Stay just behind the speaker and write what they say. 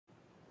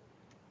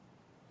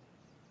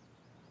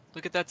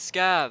Look at that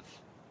scav.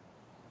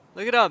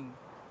 Look at him.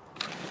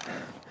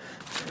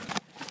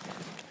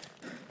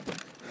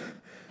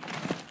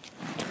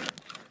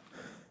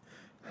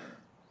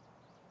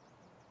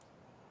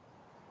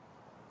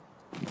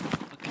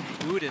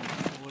 Okay, looted.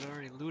 What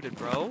already looted,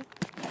 bro?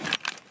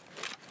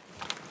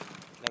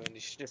 No, you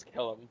should just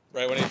kill him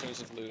right when he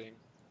finishes looting.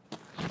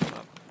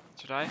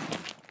 Should I?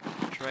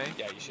 Trey?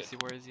 Yeah, you Let me should. see,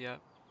 where is he at?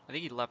 I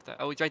think he left that.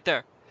 Oh, he's right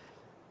there.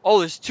 Oh,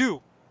 there's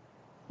two.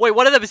 Wait,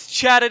 one of them is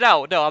chatted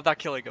out. No, I'm not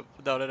killing him.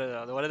 No.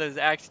 One of them is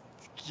actually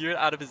geared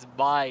out of his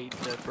mind,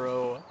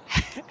 bro.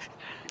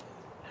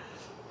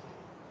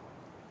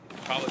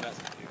 Probably best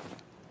to do.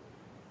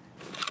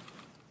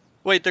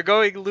 Wait, they're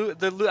going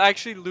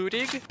actually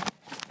looting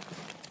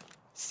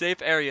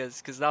safe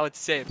areas, because now it's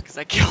safe, because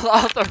I killed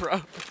all the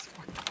roads.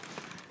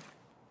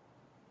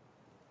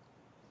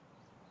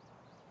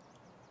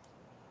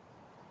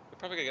 You're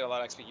probably gonna get a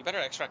lot of XP. You better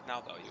extract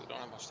now, though. You don't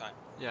have much time.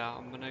 Yeah,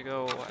 I'm gonna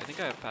go. I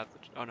think I have path.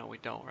 Oh no, we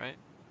don't, right?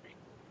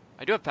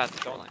 I do have path to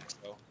Don't Shoreline. think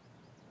so.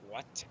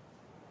 What?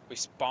 We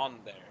spawned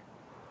there.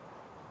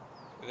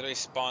 We literally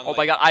spawned. Oh like,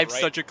 my god, I have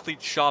right... such a clean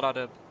shot on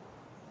him.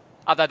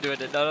 I'm not doing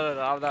it. No,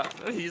 I'm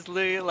not. He's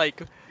literally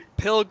like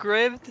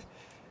pilgrimed.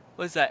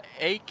 What is that?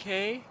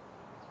 AK?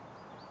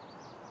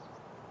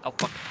 Oh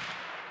fuck.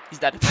 He's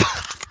dead.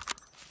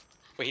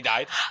 Wait, he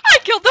died? I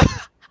killed him!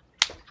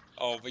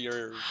 Oh, but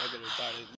you're fucking retarded.